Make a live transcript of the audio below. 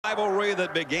rivalry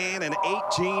that began in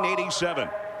 1887.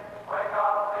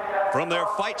 From their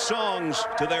fight songs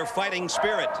to their fighting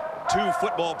spirit, two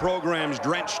football programs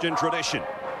drenched in tradition.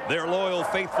 Their loyal,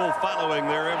 faithful following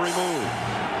their every move.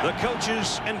 The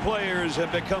coaches and players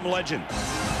have become legend.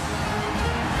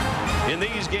 In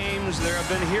these games, there have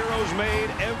been heroes made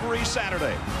every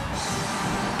Saturday.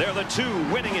 They're the two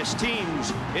winningest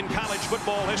teams in college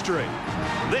football history.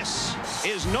 This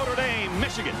is Notre Dame,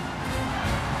 Michigan.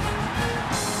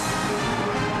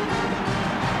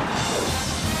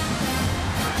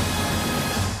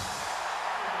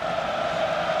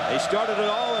 They started it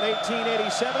all in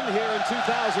 1887. Here in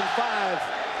 2005,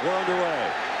 we're underway.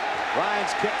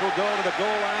 Ryan's kick will go to the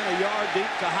goal line, a yard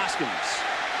deep to Hoskins.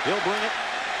 He'll bring it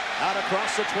out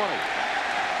across the 20.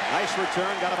 Nice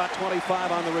return, got about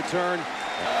 25 on the return.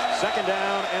 Second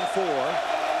down and 4.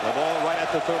 The ball right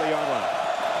at the 30-yard line.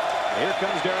 Here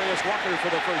comes Darius Walker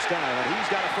for the first time, and he's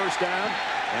got a first down.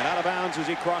 And out of bounds as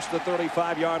he crossed the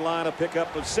 35-yard line, a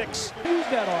pickup of 6. Who's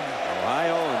that on?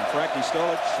 Ohio and Frankie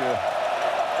Stolich.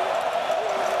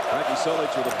 Frankie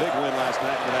Stolich with a big win last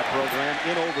night for that program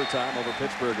in overtime over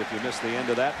Pittsburgh, if you missed the end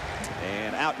of that.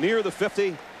 And out near the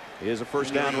 50 is a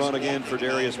first down run again for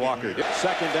Darius Walker.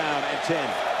 Second down and 10.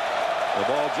 The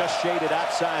ball just shaded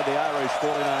outside the Irish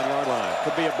 49-yard line.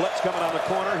 Could be a blitz coming on the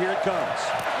corner. Here it comes.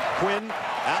 Quinn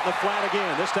out in the flat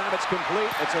again. This time it's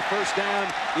complete. It's a first down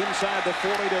inside the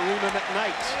 40 to Rima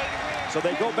McKnight. So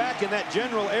they go back in that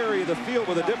general area of the field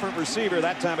with a different receiver.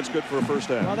 That time it's good for a first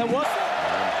down. Well, that was.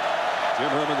 Jim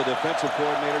Herman, the defensive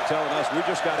coordinator, telling us we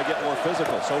just got to get more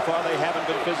physical. So far they haven't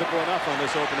been physical enough on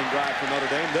this opening drive for Notre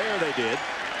Dame. There they did.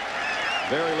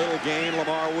 Very little gain.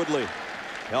 Lamar Woodley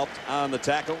helped on the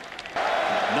tackle.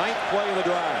 Ninth play of the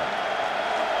drive.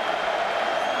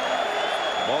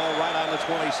 Ball right on the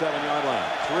 27-yard line.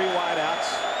 3 wideouts.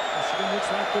 Michigan looks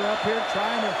like they're up here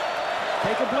trying to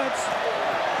take a blitz.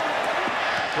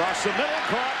 Across the middle,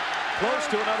 caught close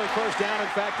to another first down.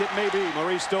 In fact, it may be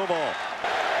Maurice Stovall.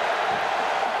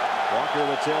 Walker,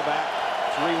 the tailback.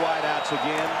 3 wideouts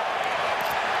again.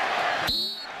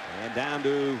 And down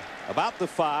to about the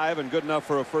 5 and good enough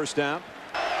for a first down.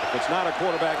 If it's not a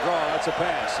quarterback draw, that's a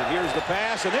pass. And here's the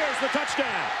pass, and there's the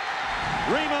touchdown.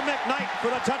 Rima McKnight for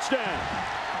the touchdown.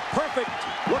 Perfect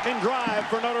looking drive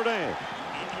for Notre Dame.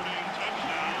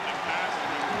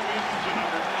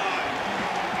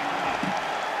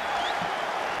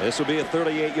 This will be a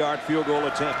 38-yard field goal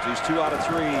attempt. He's 2 out of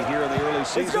 3 here in the early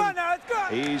season. It's gone now, it's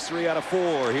gone. He's 3 out of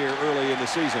 4 here early in the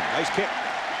season. Nice kick.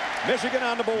 Michigan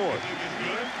on the board.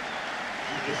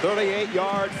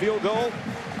 38-yard field goal.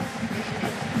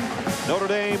 Notre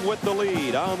Dame with the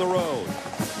lead on the road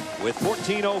with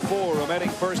 14:04 remaining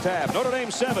first half. Notre Dame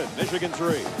 7, Michigan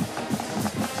 3.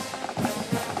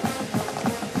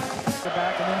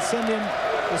 Back and then send in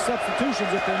the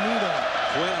substitutions if they need them.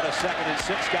 Quinn on a 2nd and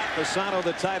 6. Got Fasano,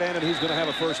 the tight end, and he's going to have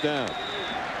a first down.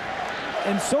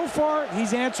 And so far,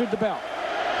 he's answered the bell.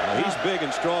 He's big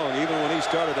and strong. Even when he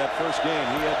started that first game,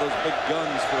 he had those big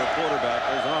guns for a quarterback.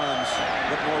 Those arms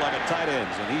look more like a tight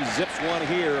end's, and he zips one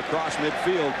here across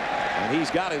midfield, and he's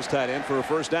got his tight end for a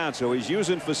first down. So he's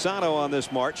using Fasano on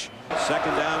this march.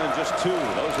 Second down and just 2.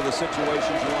 Those are the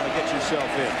situations you want to get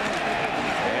yourself in.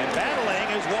 And battling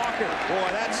is Walker. Boy,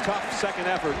 that's tough second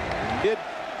effort. Did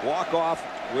walk off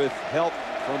with help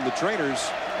from the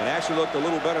trainers and actually looked a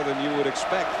little better than you would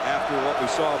expect after what we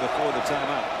saw before the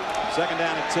timeout. Second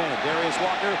down and 10. Darius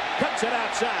Walker cuts it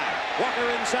outside. Walker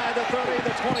inside the 30,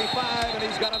 the 25, and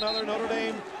he's got another Notre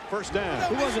Dame first down.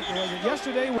 Who was it?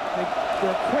 Yesterday,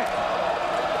 they're quick.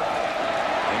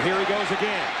 And here he goes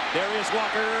again. Darius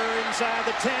Walker inside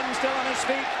the 10, still on his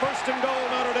feet. First and goal,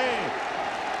 Notre Dame.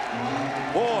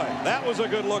 Boy, that was a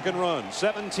good-looking run.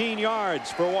 17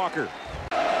 yards for Walker.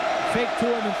 Fake to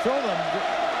him and throw them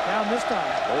down this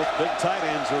time. Both big tight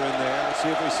ends are in there. Let's see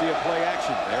if we see a play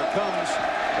action. There it comes.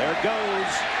 There it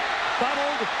goes.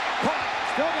 Bubbled. Caught.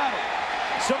 Still got it.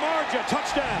 Samardzija,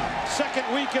 touchdown. Second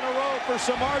week in a row for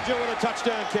Samardzija with a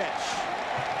touchdown catch.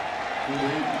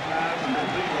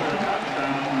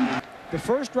 The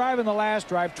first drive and the last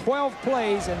drive, 12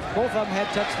 plays, and both of them had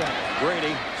touchdowns.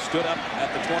 Brady stood up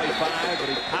at the 25, but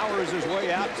he powers his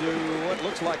way out to what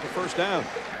looks like a first down.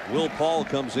 Will Paul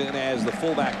comes in as the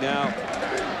fullback now.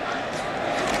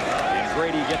 And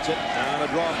Grady gets it on a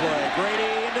draw play.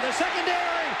 Grady into the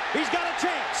secondary. He's got a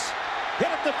chance.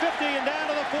 Hit at the 50 and down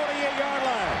to the 48-yard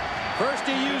line. First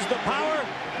he used the power,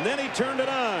 and then he turned it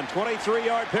on.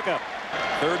 23-yard pickup.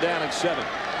 Third down and 7.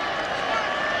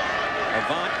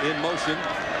 Avant in motion.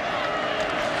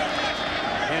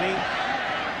 Henny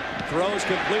Throws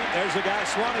complete. There's the guy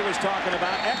Swanee was talking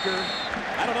about. Ecker.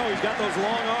 I don't know. He's got those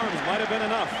long arms. Might have been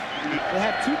enough. They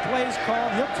have 2 plays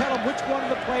called. He'll tell him which one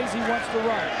of the plays he wants to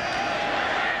run.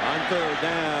 On third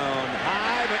down.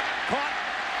 High, but caught.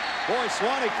 Boy,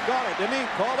 Swanee caught it, didn't he?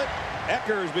 Called it.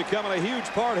 Ecker is becoming a huge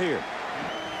part here.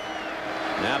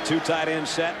 Now 2 tight ends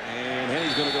set, and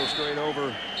Henny's going to go straight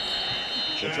over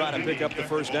to try to pick up the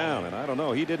first down. And I don't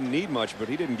know. He didn't need much, but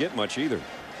he didn't get much either.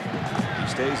 He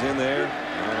stays in there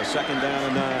on a 2nd down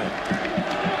and 9.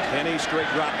 Henny straight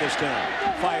drop this time.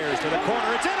 Fires to the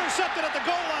corner. It's intercepted at the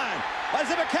goal line by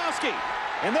Zibikowski.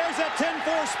 And there's that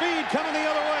 10-4 speed coming the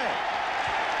other way.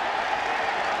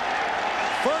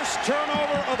 First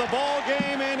turnover of the ball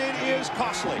game, and it is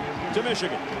costly to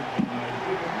Michigan.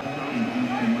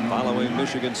 Following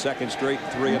Michigan's 2nd straight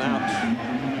 3 and out.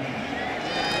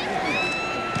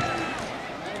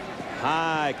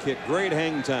 High kick, great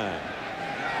hang time.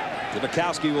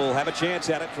 Zibikowski will have a chance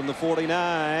at it from the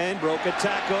 49. Broke a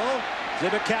tackle.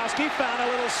 Zibikowski found a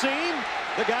little seam.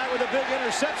 The guy with a big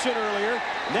interception earlier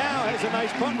now has a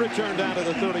nice punt return down to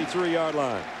the 33-yard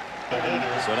line.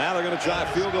 So now they're going to try a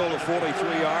field goal of 43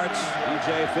 yards.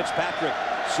 E.J. Fitzpatrick.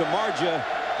 Samardzija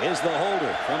is the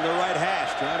holder from the right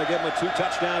hash, trying to give him a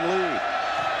 2-touchdown lead.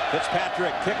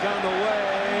 Fitzpatrick, kick on the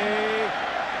way.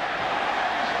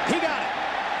 He got it.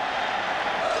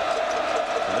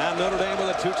 And now Notre Dame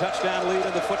with a 2-touchdown lead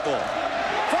in the football.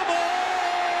 Fumble!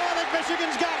 I think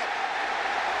Michigan's got it.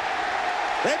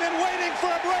 They've been waiting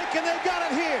for a break, and they've got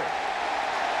it here.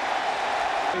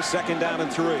 2nd down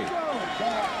and 3.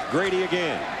 Grady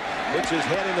again. Puts his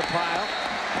head in the pile.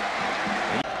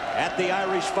 At the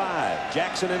Irish 5.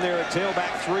 Jackson in there at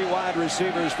tailback. 3 wide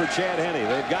receivers for Chad Henne.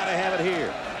 They've got to have it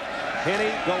here. Henne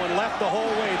going left the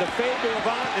whole way. The fade to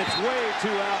Avant, and it's way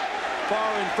too out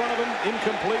far in front of him.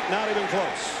 Incomplete, not even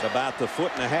close. About the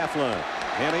 1.5-foot line.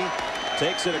 Henne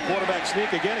takes it a quarterback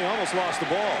sneak again. He almost lost the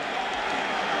ball.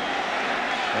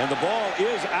 And the ball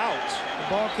is out. The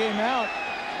ball came out.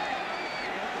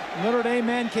 Notre Dame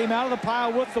man came out of the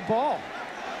pile with the ball.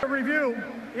 The review,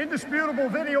 indisputable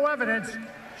video evidence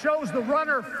shows the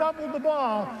runner fumbled the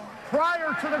ball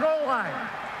prior to the goal line.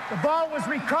 The ball was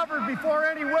recovered before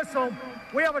any whistle.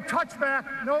 We have a touchback,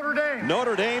 Notre Dame.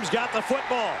 Notre Dame's got the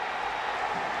football.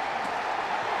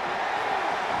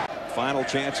 Final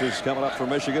chances coming up for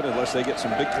Michigan unless they get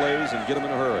some big plays and get them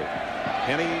in a hurry.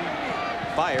 Henne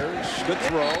fires. Good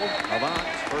throw. Avant.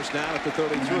 First down at the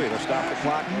 33. They'll stop the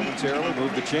clock momentarily.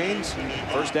 Move the chains.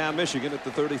 First down Michigan at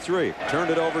the 33.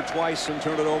 Turned it over twice and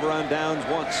turned it over on downs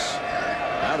once.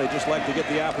 Now they just like to get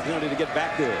the opportunity to get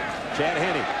back there. Chad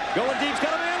Henne going deep.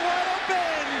 Got a man wide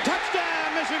open.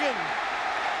 Touchdown Michigan.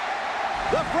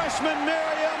 The freshman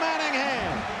Muriel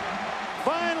Manningham.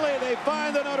 Finally they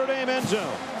find the Notre Dame end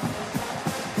zone.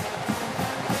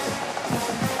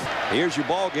 Here's your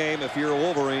ball game if you're a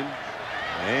Wolverine.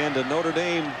 And a Notre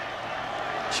Dame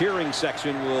cheering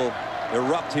section will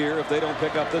erupt here if they don't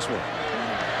pick up this one.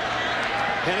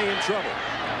 Henne in trouble.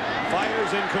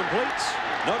 Fires incomplete.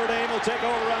 Notre Dame will take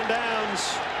over on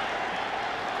downs.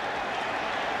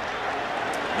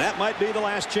 That might be the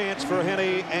last chance for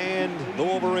Henne and the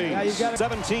Wolverines.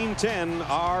 17-10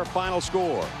 our final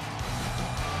score.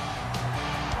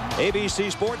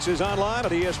 ABC Sports is online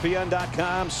at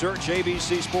ESPN.com. Search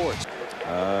ABC Sports.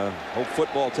 Hope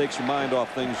football takes your mind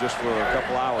off things just for a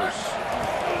couple hours.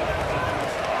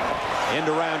 End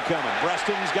around coming.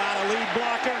 Breaston's got a lead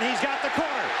blocker, and he's got the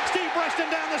corner. Steve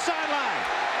Breaston down the sideline.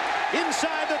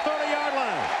 Inside the 30-yard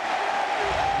line.